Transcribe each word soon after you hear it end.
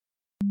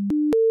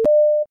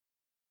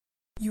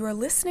You are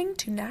listening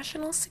to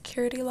National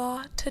Security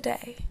Law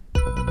Today.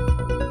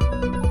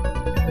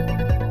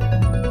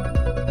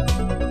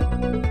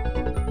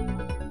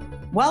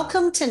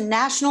 Welcome to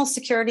National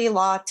Security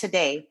Law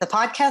Today, the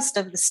podcast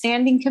of the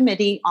Standing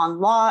Committee on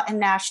Law and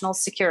National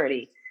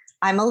Security.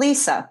 I'm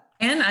Elisa.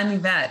 And I'm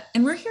Yvette,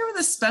 and we're here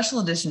with a special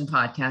edition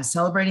podcast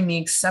celebrating the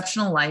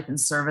exceptional life and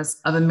service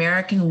of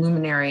American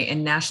luminary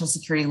and national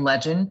security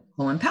legend,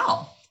 Colin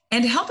Powell.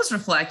 And to help us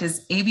reflect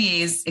is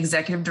ABA's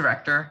Executive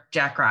Director,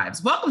 Jack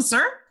Rives. Welcome,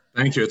 sir.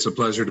 Thank you. It's a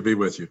pleasure to be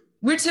with you.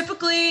 We're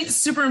typically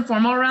super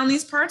informal around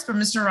these parts, but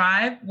Mr.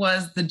 Rives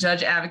was the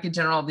Judge Advocate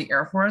General of the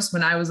Air Force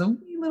when I was a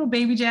wee little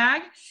baby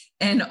jag,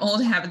 and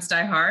old habits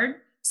die hard.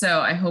 So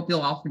I hope you'll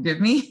all forgive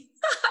me.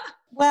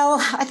 Well,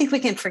 I think we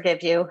can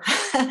forgive you.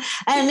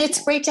 And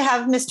it's great to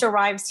have Mr.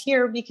 Rives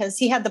here because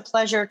he had the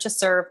pleasure to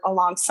serve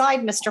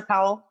alongside Mr.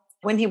 Powell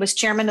when he was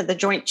chairman of the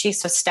Joint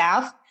Chiefs of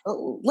Staff.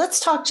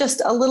 Let's talk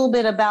just a little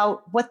bit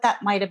about what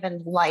that might have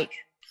been like.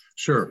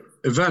 Sure.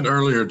 Yvette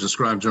earlier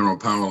described General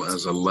Powell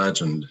as a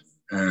legend,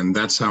 and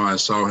that's how I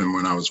saw him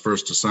when I was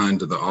first assigned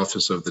to the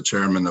office of the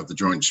chairman of the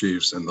Joint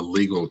Chiefs and the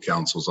legal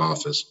counsel's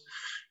office.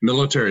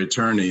 Military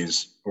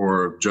attorneys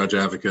or judge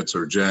advocates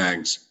or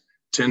JAGs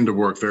tend to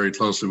work very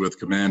closely with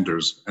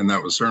commanders, and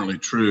that was certainly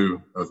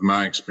true of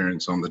my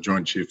experience on the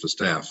Joint Chiefs of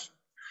Staff.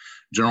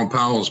 General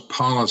Powell's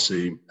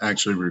policy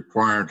actually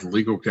required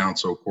legal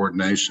counsel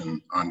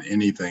coordination on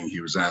anything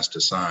he was asked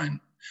to sign.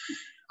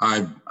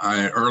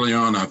 Early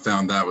on, I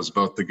found that was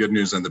both the good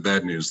news and the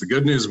bad news. The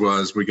good news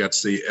was we got to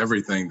see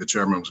everything the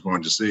chairman was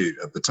going to see.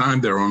 At the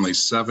time, there were only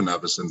 7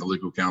 of us in the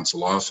legal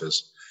counsel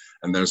office,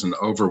 and there's an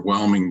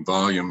overwhelming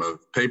volume of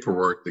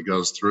paperwork that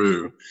goes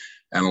through,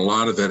 and a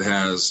lot of it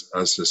has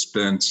a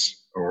suspense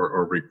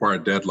or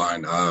required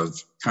deadline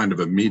of kind of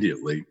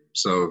immediately.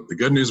 So the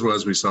good news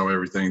was we saw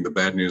everything. The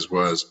bad news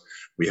was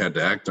we had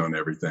to act on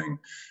everything.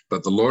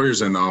 But the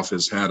lawyers in the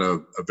office had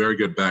a very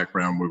good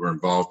background. We were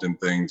involved in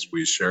things.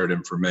 We shared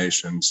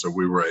information. So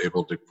we were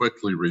able to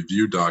quickly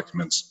review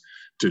documents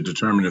to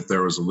determine if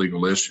there was a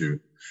legal issue.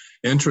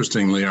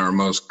 Interestingly, our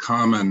most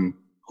common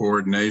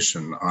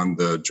coordination on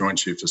the Joint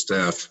Chiefs of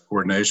Staff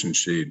coordination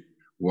sheet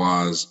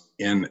was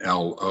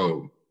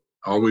NLO.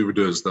 All we would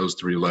do is those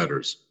 3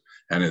 letters,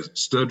 and it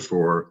stood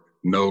for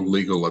no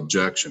legal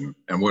objection.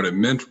 And what it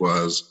meant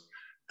was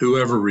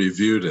whoever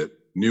reviewed it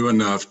knew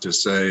enough to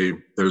say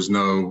there's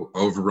no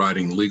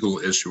overriding legal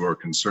issue or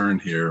concern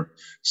here.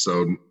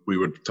 So we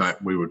would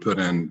put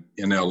in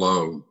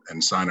NLO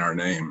and sign our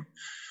name.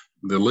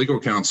 The legal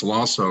counsel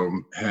also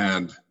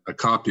had a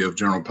copy of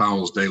General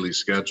Powell's daily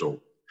schedule,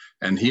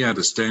 and he had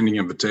a standing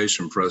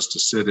invitation for us to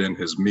sit in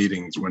his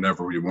meetings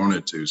whenever we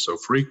wanted to. So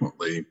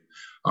frequently,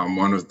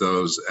 one of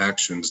those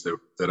actions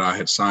that I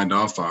had signed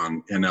off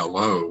on,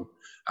 NLO,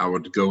 I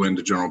would go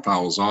into General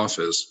Powell's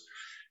office,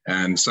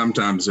 and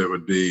sometimes he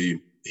would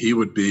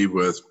be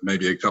with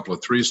maybe a couple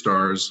of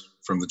 3-stars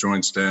from the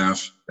Joint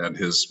Staff at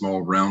his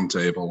small round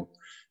table,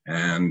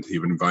 and he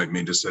would invite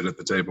me to sit at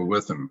the table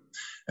with him.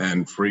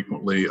 And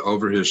frequently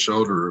over his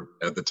shoulder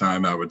at the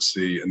time I would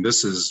see, and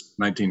this is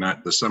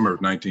the summer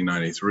of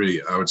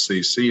 1993, I would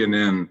see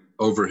CNN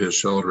over his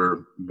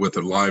shoulder with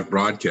a live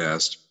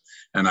broadcast.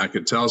 And I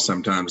could tell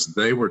sometimes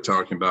they were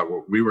talking about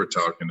what we were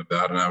talking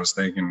about. And I was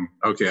thinking,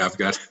 okay, I've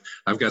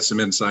got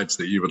some insights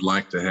that you would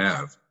like to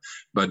have.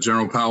 But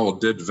General Powell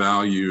did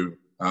value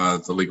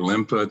the legal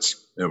inputs.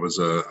 It was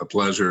a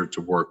pleasure to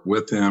work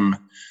with him.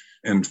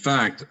 In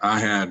fact, I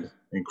had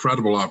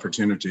incredible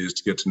opportunities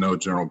to get to know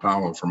General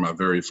Powell from my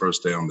very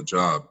first day on the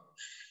job.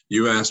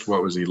 You asked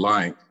what was he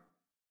like,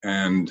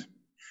 and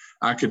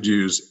I could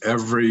use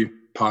every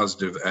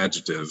positive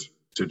adjective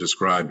to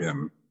describe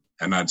him,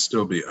 and I'd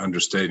still be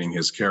understating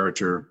his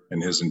character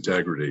and his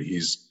integrity.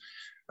 He's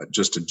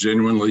just a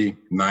genuinely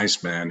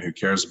nice man who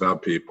cares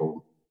about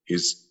people.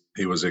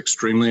 He was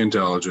extremely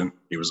intelligent.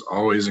 He was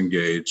always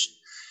engaged.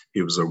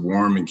 He was a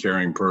warm and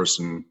caring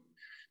person.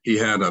 He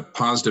had a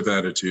positive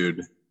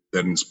attitude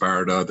that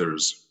inspired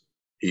others.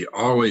 He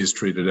always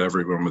treated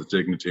everyone with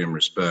dignity and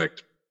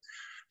respect.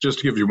 Just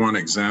to give you one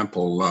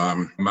example,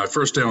 my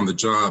first day on the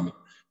job,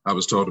 I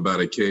was told about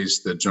a case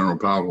that General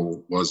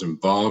Powell was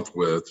involved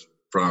with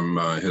from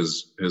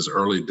his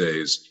early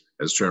days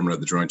as chairman of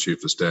the Joint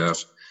Chiefs of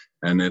Staff,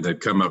 and it had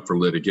come up for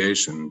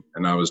litigation,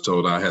 and I was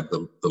told I had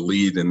the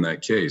lead in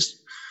that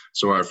case.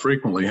 So I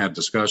frequently had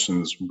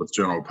discussions with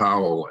General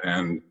Powell,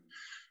 and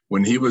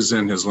when he was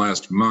in his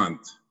last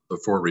month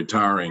before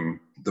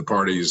retiring, the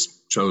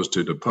parties chose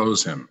to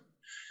depose him.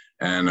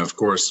 And of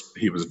course,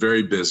 he was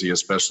very busy,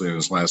 especially in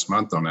his last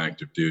month on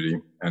active duty.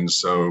 And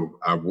so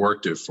I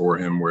worked it for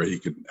him where he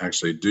could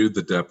actually do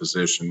the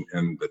deposition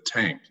in the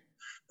tank.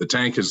 The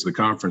tank is the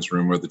conference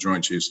room where the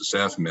Joint Chiefs of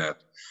Staff met.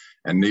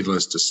 And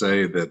needless to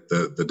say that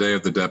the day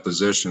of the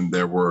deposition,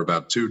 there were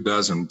about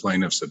 24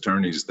 plaintiffs'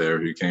 attorneys there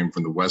who came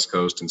from the West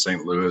Coast and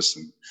St. Louis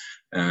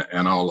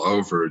and all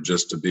over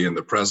just to be in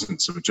the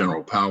presence of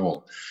General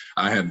Powell.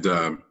 I had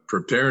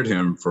prepared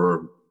him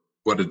for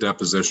what a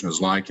deposition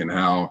is like and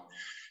how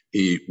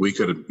We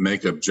could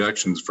make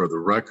objections for the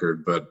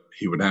record, but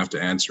he would have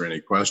to answer any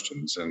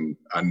questions. And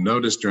I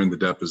noticed during the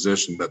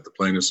deposition that the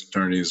plaintiff's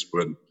attorneys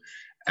would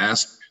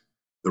ask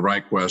the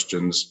right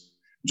questions.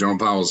 Jerome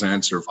Powell's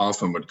answer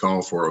often would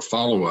call for a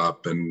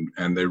follow-up,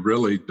 and they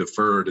really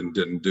deferred and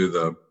didn't do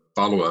the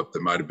follow-up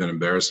that might have been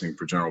embarrassing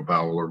for General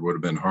Powell or would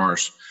have been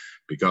harsh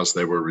because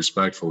they were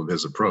respectful of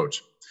his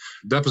approach.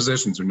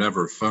 Depositions are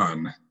never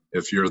fun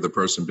if you're the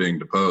person being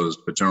deposed,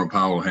 but General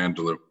Powell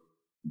handled it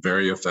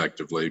very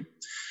effectively.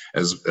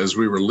 As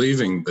we were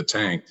leaving the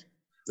tank,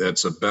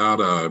 that's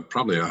about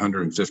probably a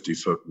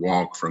 150-foot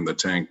walk from the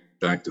tank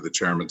back to the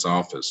chairman's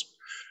office.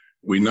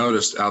 We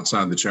noticed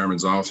outside the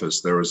chairman's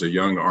office, there was a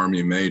young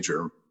Army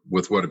major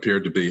with what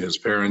appeared to be his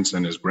parents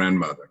and his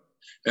grandmother.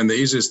 And the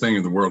easiest thing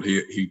in the world,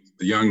 the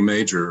young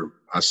major,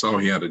 I saw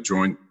he had a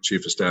Joint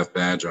Chief of Staff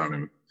badge on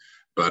him,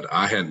 but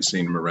I hadn't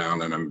seen him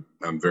around, and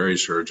I'm very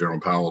sure General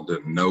Powell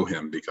didn't know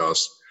him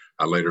because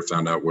I later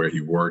found out where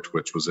he worked,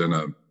 which was in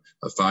a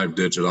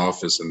 5-digit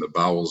office in the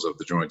bowels of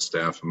the Joint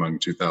Staff among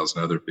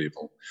 2,000 other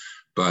people.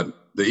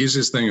 But the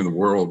easiest thing in the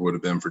world would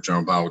have been for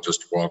General Powell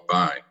just to walk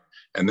by.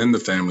 And then the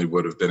family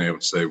would have been able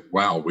to say,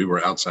 wow, we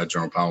were outside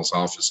General Powell's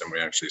office and we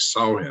actually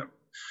saw him.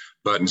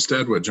 But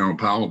instead, what General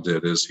Powell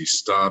did is he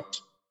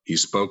stopped, he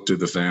spoke to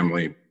the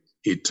family,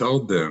 he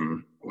told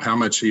them how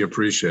much he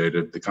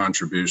appreciated the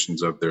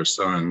contributions of their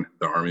son,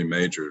 the Army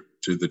major,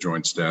 to the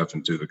Joint Staff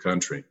and to the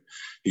country.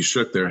 He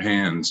shook their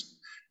hands,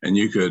 and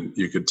you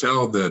could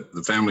tell that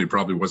the family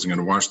probably wasn't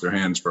going to wash their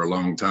hands for a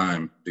long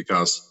time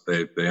because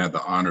they had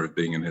the honor of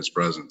being in his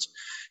presence.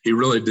 He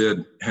really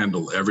did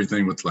handle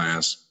everything with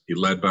class. He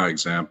led by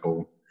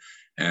example.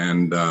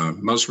 And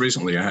most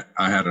recently, I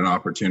had an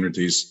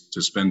opportunity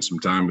to spend some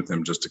time with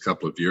him just a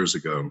couple of years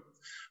ago.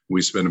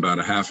 We spent about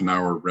a half an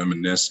hour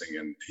reminiscing,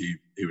 and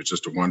he was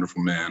just a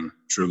wonderful man,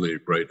 truly a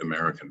great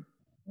American.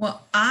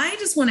 Well, I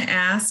just want to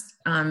ask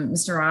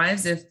Mr.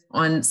 Ives if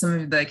on some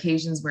of the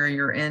occasions where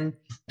you're in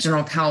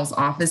General Powell's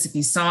office, if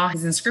you saw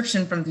his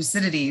inscription from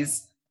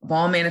Thucydides, of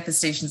all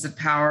manifestations of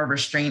power,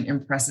 restraint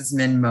impresses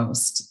men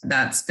most.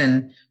 That's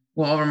been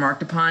well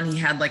remarked upon. He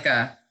had like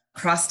a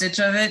cross stitch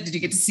of it. Did you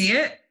get to see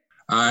it?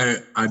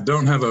 I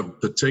don't have a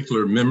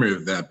particular memory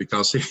of that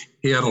because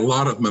he had a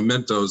lot of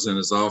mementos in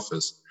his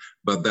office,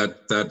 but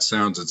that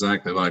sounds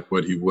exactly like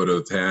what he would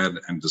have had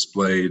and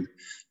displayed,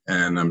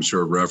 and I'm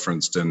sure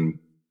referenced in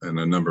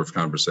a number of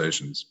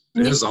conversations.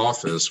 His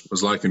office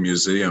was like a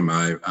museum.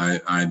 I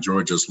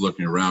enjoyed just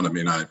looking around. I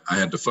mean, I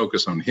had to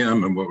focus on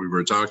him and what we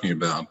were talking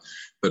about,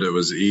 but it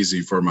was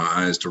easy for my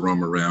eyes to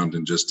roam around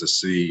and just to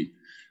see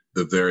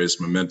the various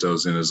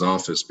mementos in his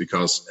office,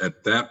 because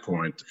at that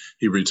point,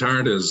 he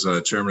retired as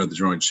chairman of the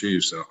Joint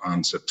Chiefs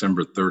on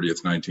September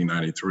 30th,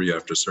 1993,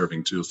 after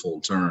serving 2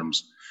 full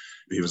terms.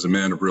 He was a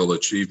man of real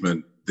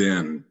achievement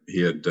then.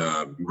 He had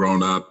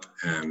grown up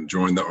and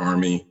joined the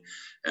Army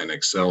and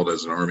excelled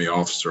as an Army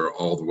officer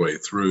all the way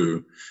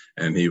through.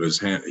 And he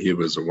was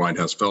a White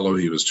House fellow.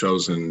 He was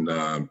chosen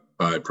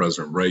by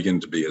President Reagan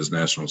to be his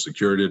national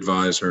security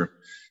advisor.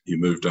 He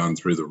moved on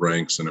through the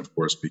ranks and, of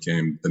course,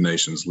 became the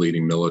nation's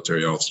leading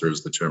military officer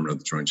as the chairman of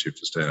the Joint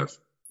Chiefs of Staff.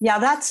 Yeah,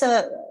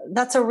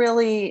 that's a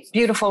really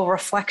beautiful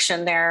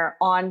reflection there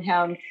on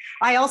him.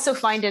 I also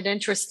find it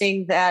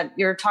interesting that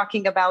you're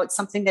talking about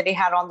something that he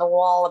had on the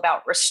wall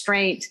about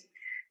restraint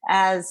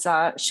as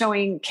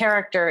showing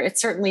character. It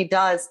certainly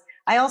does.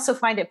 I also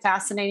find it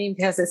fascinating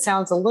because it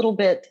sounds a little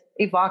bit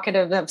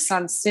evocative of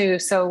Sun Tzu.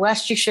 So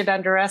lest you should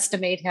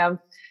underestimate him,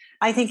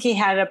 I think he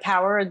had a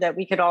power that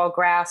we could all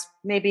grasp.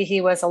 Maybe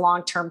he was a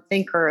long-term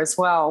thinker as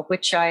well,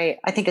 which I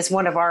think is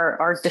one of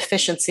our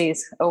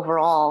deficiencies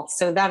overall.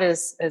 So that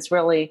is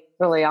really,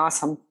 really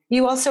awesome.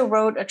 You also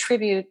wrote a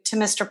tribute to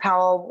Mr.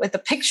 Powell with a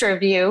picture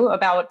of you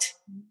about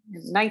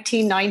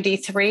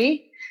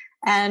 1993,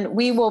 and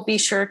we will be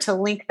sure to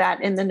link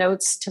that in the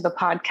notes to the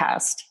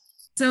podcast.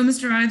 So,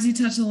 Mr. Ives, you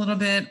touched a little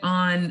bit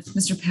on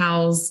Mr.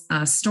 Powell's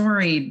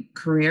storied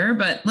career,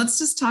 but let's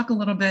just talk a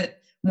little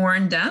bit more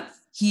in depth.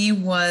 He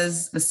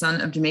was the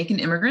son of Jamaican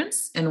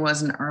immigrants and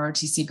was an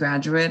ROTC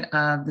graduate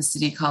of the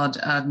City College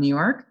of New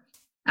York.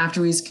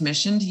 After he was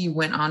commissioned, he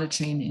went on to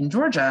train in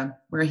Georgia,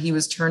 where he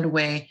was turned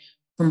away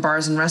from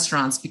bars and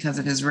restaurants because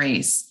of his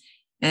race.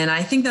 And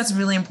I think that's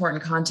really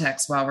important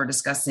context while we're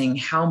discussing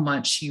how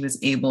much he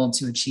was able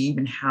to achieve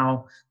and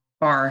how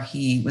far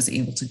he was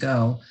able to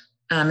go.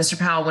 Mr.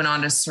 Powell went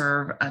on to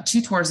serve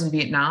 2 tours in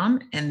Vietnam,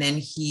 and then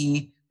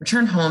he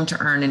returned home to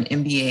earn an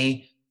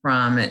MBA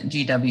from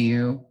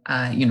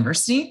GW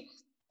University.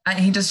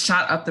 He just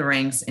shot up the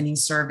ranks, and he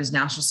served as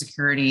national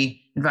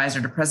security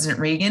advisor to President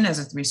Reagan as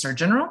a 3-star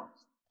general.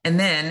 And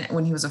then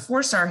when he was a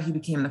 4-star, he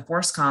became the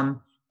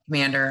FORSCOM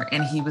commander,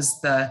 and he was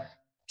the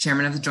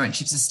chairman of the Joint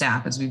Chiefs of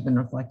Staff, as we've been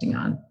reflecting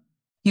on.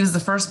 He was the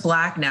first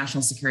Black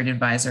national security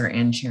advisor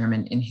and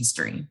chairman in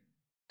history.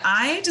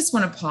 I just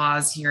want to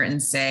pause here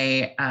and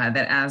say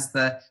that as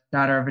the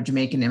daughter of a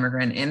Jamaican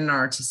immigrant and an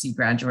ROTC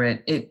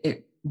graduate,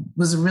 it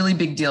was a really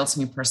big deal to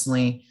me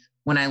personally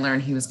when I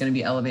learned he was going to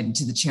be elevated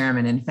to the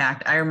chairman. In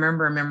fact, I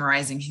remember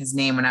memorizing his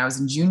name when I was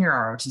in junior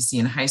ROTC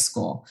in high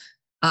school.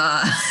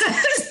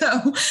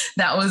 So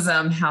that was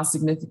how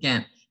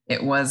significant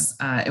it was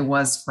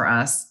for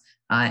us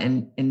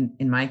in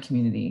my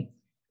community.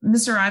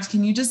 Mr. Ives,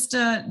 can you just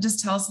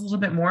tell us a little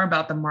bit more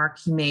about the mark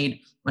he made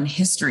on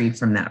history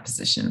from that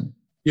position?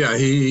 Yeah,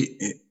 he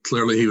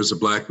was a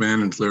Black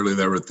man, and clearly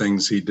there were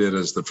things he did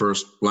as the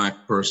first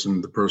Black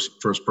person,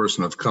 first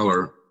person of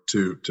color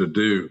to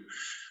do.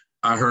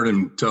 I heard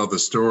him tell the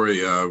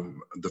story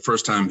the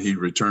first time he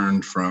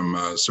returned from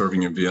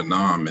serving in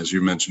Vietnam. As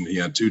you mentioned, he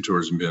had 2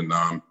 tours in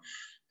Vietnam,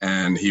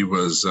 and he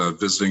was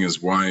visiting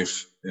his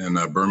wife in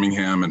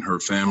Birmingham and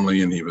her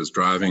family, and he was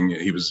driving.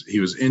 He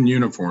was in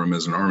uniform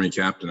as an Army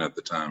captain at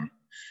the time,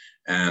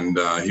 and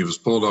he was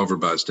pulled over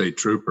by a state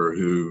trooper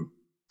who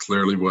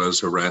clearly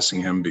was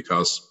harassing him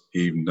because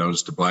he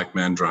noticed a Black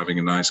man driving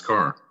a nice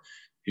car.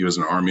 He was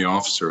an Army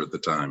officer at the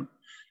time.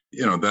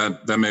 You know,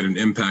 that made an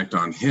impact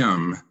on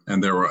him.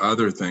 And there were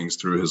other things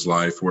through his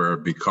life where,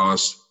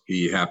 because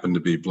he happened to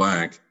be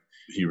Black,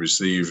 he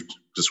received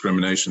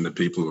discrimination that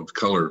people of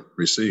color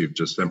received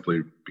just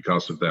simply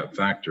because of that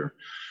factor.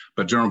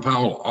 But General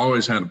Powell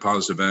always had a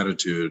positive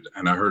attitude,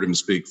 and I heard him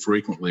speak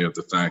frequently of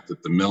the fact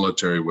that the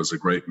military was a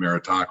great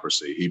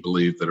meritocracy. He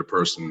believed that a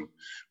person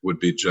would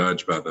be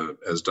judged by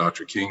as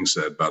Dr. King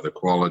said, by the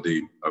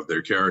quality of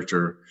their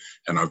character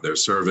and of their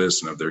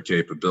service and of their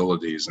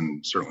capabilities.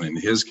 And certainly in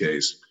his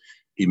case,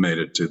 he made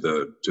it to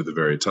the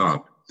very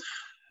top.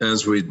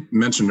 As we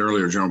mentioned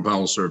earlier, General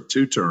Powell served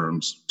 2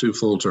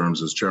 full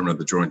terms as chairman of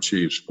the Joint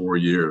Chiefs, 4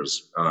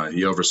 years.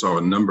 He oversaw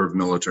a number of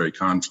military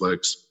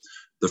conflicts.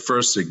 The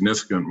first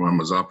significant one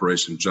was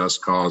Operation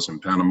Just Cause in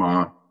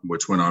Panama,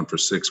 which went on for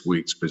 6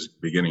 weeks,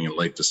 beginning in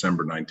late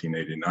December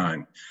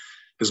 1989.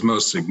 His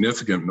most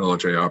significant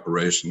military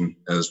operation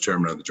as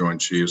chairman of the Joint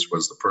Chiefs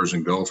was the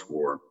Persian Gulf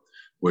War,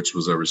 which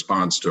was a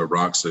response to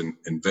Iraq's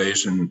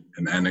invasion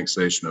and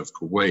annexation of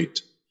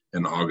Kuwait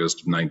in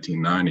August of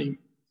 1990.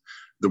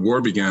 The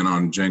war began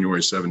on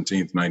January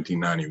 17th,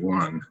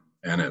 1991,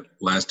 and it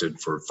lasted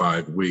for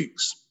 5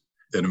 weeks.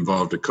 It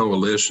involved a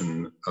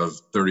coalition of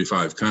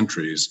 35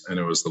 countries, and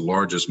it was the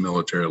largest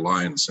military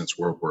alliance since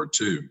World War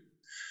II.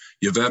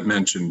 Yvette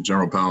mentioned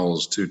General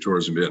Powell's 2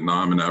 tours in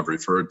Vietnam, and I've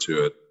referred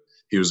to it.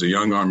 He was a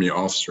young Army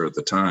officer at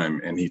the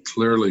time, and he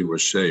clearly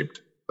was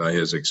shaped by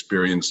his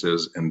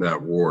experiences in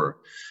that war,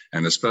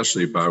 and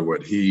especially by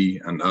what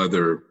he and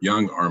other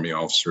young Army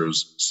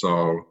officers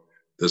saw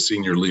the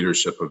senior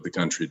leadership of the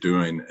country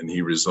doing, and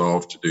he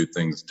resolved to do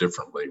things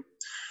differently.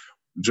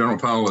 General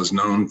Powell is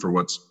known for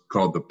what's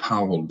called the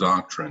Powell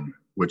Doctrine,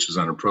 which is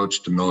an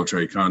approach to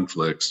military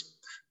conflicts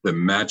that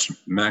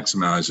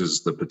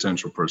maximizes the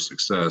potential for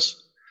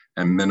success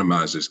and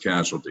minimizes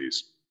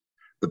casualties.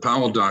 The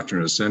Powell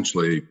Doctrine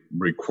essentially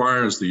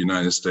requires the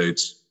United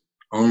States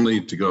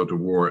only to go to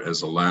war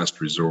as a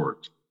last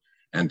resort,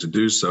 and to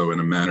do so in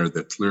a manner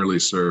that clearly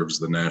serves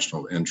the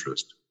national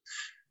interest.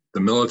 The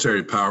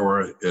military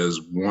power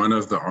is one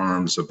of the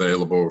arms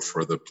available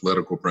for the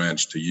political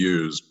branch to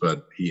use,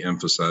 but he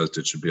emphasized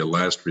it should be a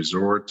last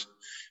resort,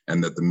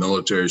 and that the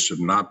military should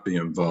not be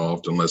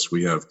involved unless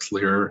we have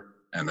clear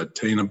and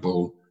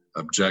attainable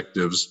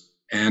objectives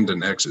and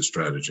an exit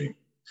strategy.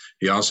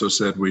 He also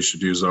said we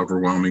should use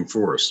overwhelming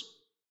force.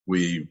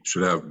 We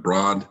should have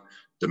broad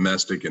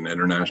domestic and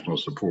international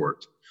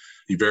support.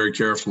 He very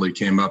carefully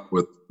came up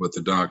with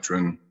the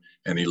doctrine,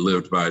 and he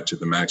lived by it to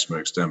the maximum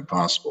extent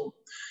possible.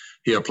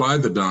 He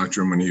applied the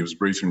doctrine when he was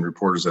briefing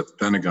reporters at the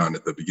Pentagon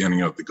at the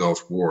beginning of the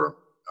Gulf War.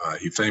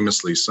 He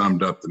famously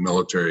summed up the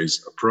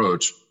military's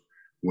approach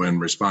when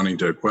responding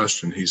to a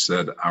question. He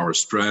said, "Our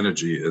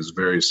strategy is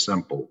very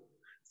simple.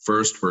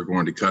 First, we're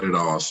going to cut it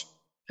off,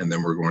 and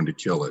then we're going to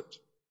kill it."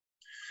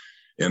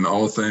 In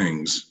all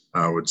things,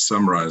 I would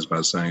summarize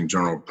by saying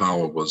General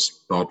Powell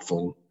was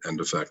thoughtful and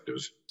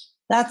effective.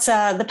 That's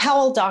the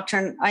Powell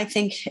Doctrine, I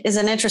think, is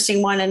an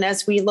interesting one. And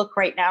as we look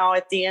right now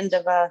at the end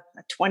of a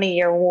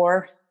 20-year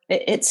war,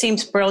 it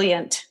seems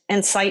brilliant,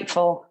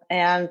 insightful,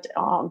 and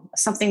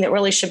something that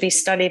really should be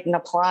studied and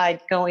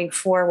applied going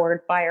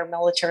forward by our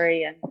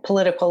military and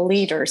political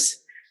leaders.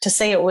 To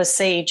say it was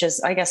sage is,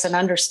 I guess, an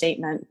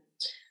understatement.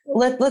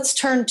 Let's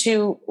turn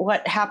to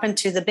what happened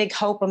to the big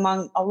hope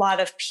among a lot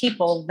of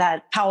people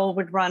that Powell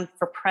would run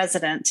for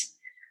president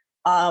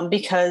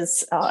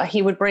because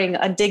he would bring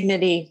a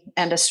dignity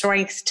and a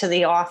strength to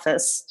the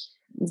office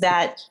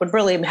that would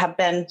really have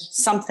been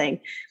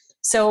something.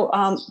 So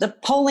the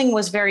polling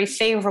was very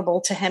favorable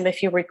to him,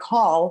 if you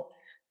recall,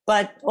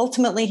 but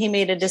ultimately he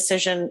made a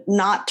decision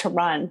not to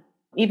run,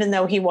 even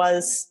though he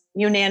was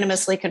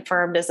unanimously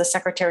confirmed as the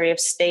Secretary of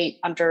State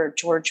under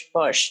George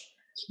Bush.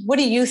 What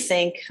do you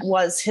think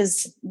I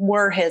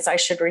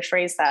should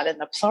rephrase that in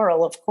the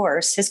plural, of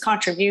course, his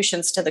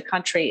contributions to the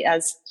country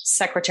as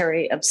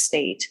Secretary of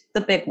State,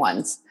 the big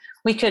ones?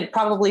 We could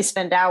probably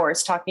spend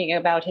hours talking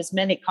about his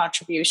many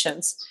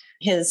contributions,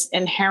 his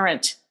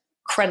inherent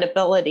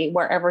credibility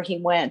wherever he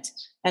went,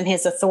 and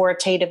his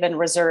authoritative and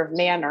reserved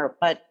manner.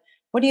 But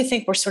what do you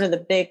think were sort of the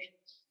big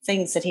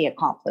things that he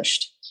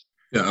accomplished?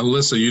 Yeah,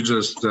 Alyssa, you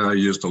just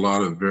used a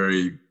lot of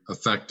very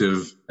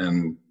effective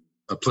and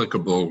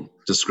applicable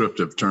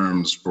descriptive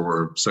terms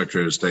for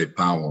Secretary of State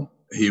Powell.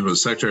 He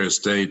was Secretary of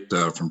State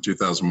from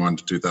 2001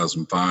 to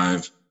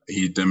 2005.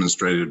 He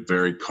demonstrated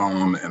very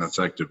calm and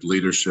effective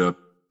leadership,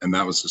 and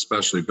that was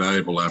especially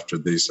valuable after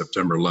the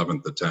September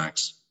 11th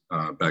attacks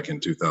back in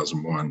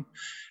 2001.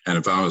 And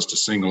if I was to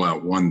single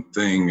out one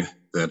thing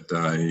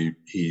that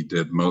he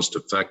did most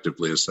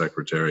effectively as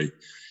secretary,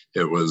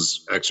 it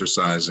was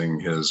exercising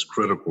his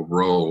critical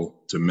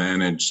role to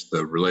manage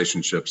the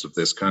relationships of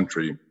this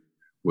country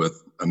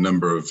with a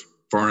number of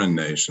foreign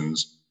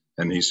nations,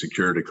 and he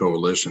secured a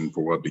coalition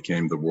for what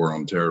became the war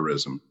on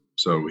terrorism.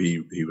 So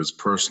he was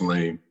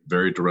personally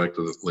very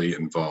directly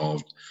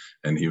involved,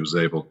 and he was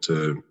able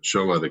to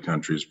show other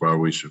countries why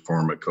we should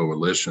form a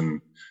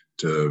coalition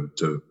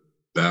to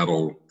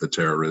battle the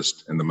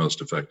terrorists in the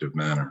most effective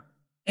manner.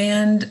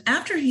 And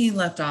after he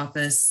left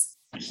office,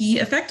 he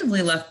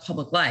effectively left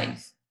public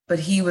life, but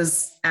he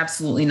was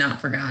absolutely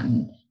not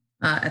forgotten.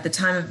 At the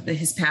time of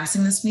his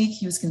passing this week,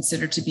 he was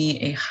considered to be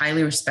a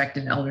highly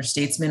respected elder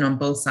statesman on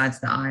both sides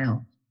of the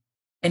aisle.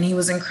 And he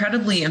was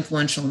incredibly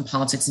influential in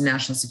politics and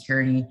national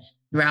security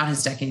throughout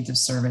his decades of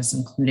service,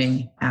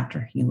 including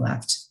after he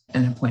left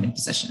an appointed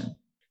position.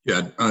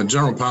 Yeah,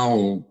 General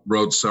Powell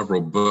wrote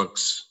several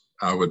books.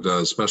 I would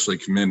especially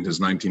commend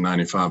his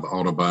 1995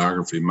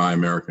 autobiography, My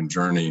American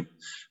Journey,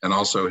 and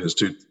also his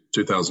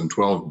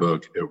 2012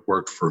 book, It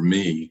Worked for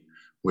Me,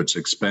 which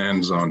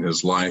expands on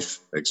his life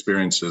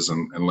experiences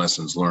and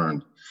lessons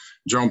learned.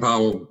 Jerome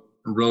Powell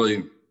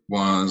really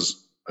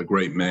was a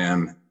great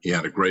man. He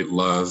had a great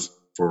love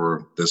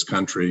for this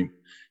country,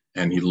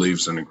 and he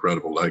leaves an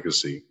incredible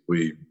legacy.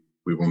 We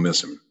will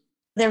miss him.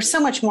 There's so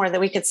much more that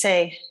we could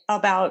say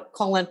about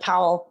Colin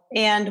Powell,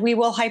 and we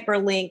will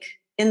hyperlink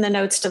in the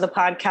notes to the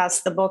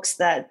podcast the books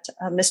that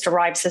Mr.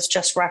 Rives has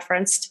just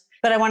referenced.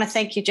 But I want to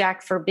thank you,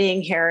 Jack, for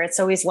being here. It's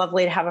always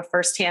lovely to have a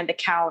firsthand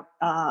account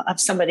of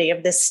somebody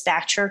of this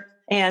stature.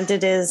 And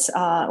it is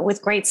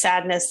with great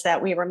sadness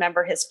that we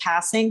remember his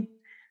passing.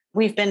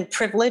 We've been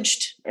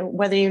privileged,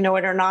 whether you know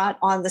it or not,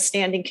 on the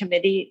standing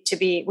committee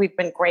we've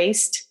been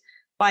graced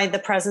by the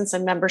presence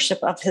and membership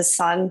of his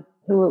son,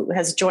 who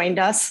has joined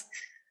us.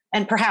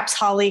 And perhaps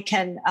Holly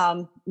can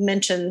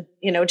mention,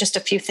 just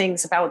a few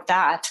things about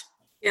that.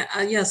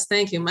 Yeah, yes,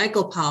 thank you.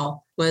 Michael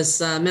Powell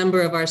was a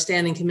member of our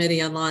Standing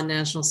Committee on Law and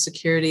National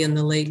Security in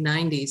the late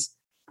 90s,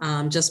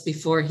 just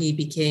before he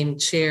became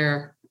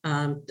chair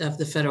of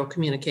the Federal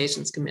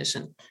Communications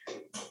Commission.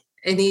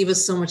 And he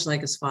was so much like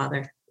his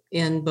father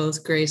in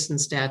both grace and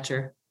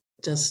stature,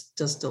 just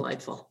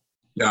delightful.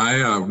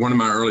 Yeah, one of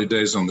my early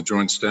days on the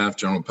Joint Staff,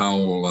 General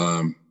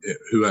Powell,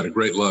 who had a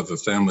great love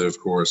of family, of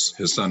course,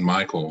 his son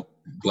Michael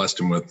blessed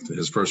him with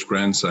his first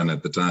grandson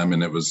at the time.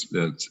 And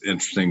it's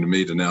interesting to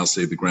me to now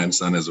see the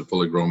grandson as a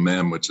fully grown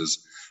man, which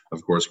is,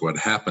 of course, what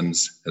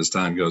happens as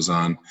time goes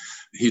on.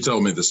 He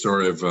told me the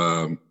story of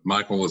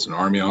Michael was an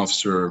Army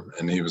officer,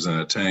 and he was in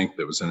a tank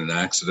that was in an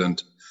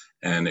accident,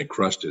 and it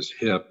crushed his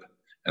hip,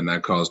 and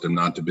that caused him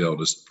not to be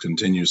able to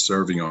continue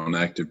serving on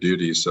active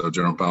duty. So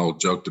General Powell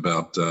joked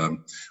about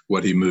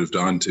what he moved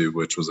on to,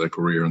 which was a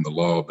career in the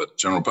law. But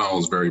General Powell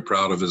is very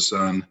proud of his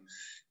son.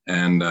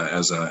 And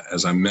as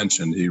I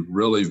mentioned, he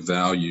really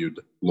valued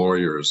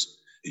lawyers.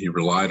 He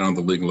relied on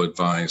the legal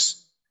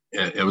advice.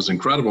 It was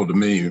incredible to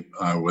me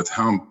with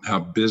how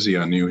busy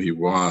I knew he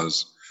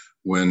was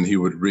when he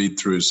would read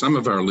through. Some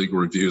of our legal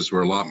reviews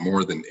were a lot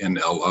more than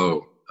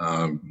NLO,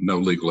 no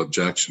legal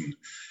objection.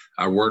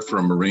 I worked for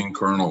a Marine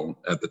colonel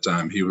at the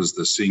time. He was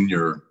the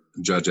senior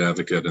judge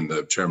advocate in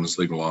the chairman's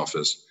legal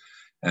office.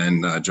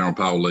 And General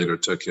Powell later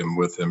took him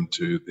with him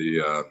to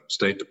the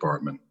State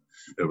Department.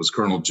 It was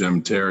Colonel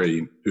Jim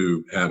Terry,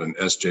 who had an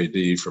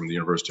SJD from the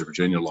University of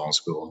Virginia Law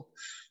School.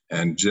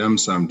 And Jim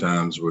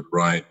sometimes would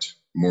write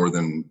more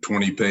than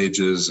 20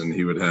 pages, and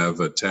he would have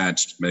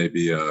attached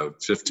maybe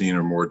 15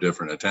 or more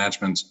different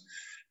attachments.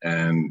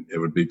 And it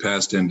would be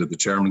passed into the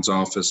chairman's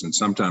office. And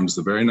sometimes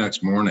the very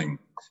next morning,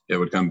 it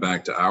would come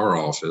back to our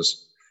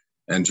office.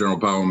 And General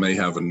Powell may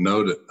have a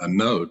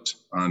note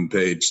on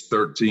page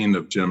 13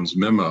 of Jim's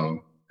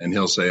memo. And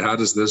he'll say, how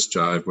does this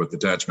jive with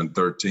attachment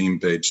 13,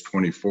 page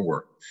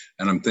 24?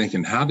 And I'm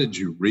thinking, how did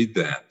you read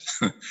that?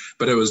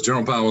 But it was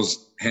General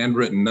Powell's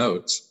handwritten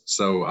notes.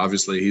 So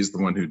obviously he's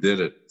the one who did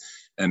it.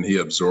 And he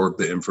absorbed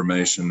the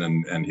information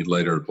and he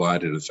later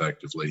applied it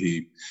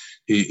effectively.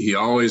 He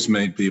always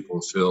made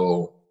people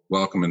feel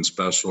welcome and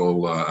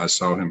special. I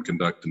saw him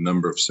conduct a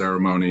number of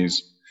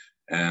ceremonies.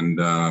 And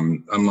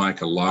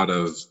unlike a lot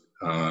of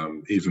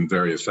even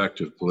very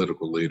effective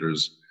political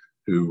leaders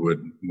who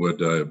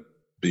would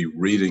be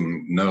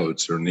reading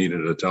notes or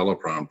needed a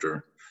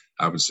teleprompter,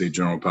 I would see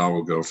General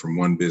Powell go from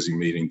one busy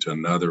meeting to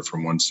another,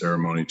 from one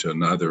ceremony to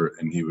another,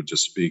 and he would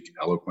just speak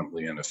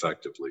eloquently and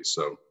effectively.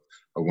 So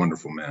a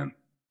wonderful man.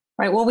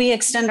 Right. Well, we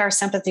extend our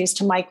sympathies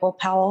to Michael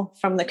Powell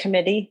from the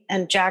committee.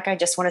 And Jack, I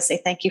just want to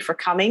say thank you for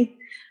coming.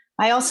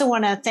 I also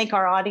want to thank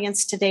our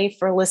audience today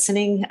for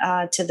listening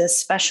to this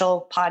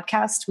special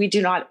podcast. We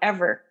do not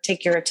ever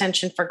take your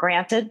attention for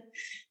granted.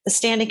 The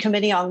Standing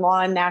Committee on Law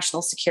and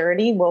National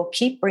Security will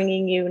keep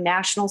bringing you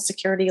national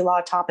security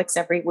law topics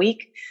every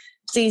week.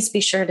 please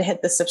be sure to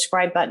hit the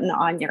subscribe button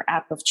on your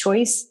app of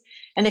choice.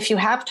 And if you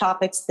have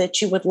topics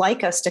that you would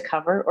like us to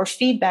cover or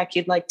feedback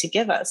you'd like to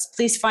give us,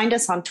 please find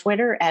us on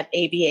Twitter at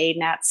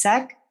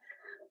ABANatSec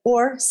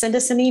or send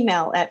us an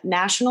email at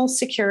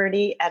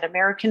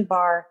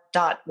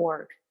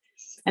nationalsecurity@americanbar.org.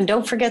 And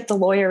don't forget, the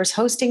lawyers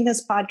hosting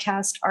this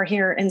podcast are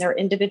here in their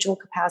individual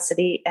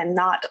capacity and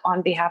not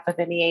on behalf of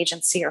any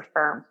agency or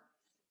firm.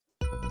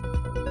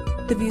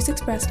 The views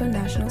expressed on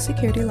national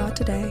security law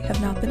today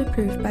have not been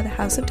approved by the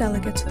House of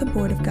Delegates or the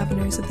Board of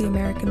Governors of the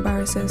American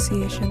Bar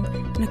Association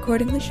and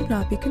accordingly should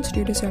not be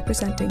construed as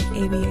representing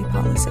ABA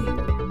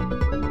policy.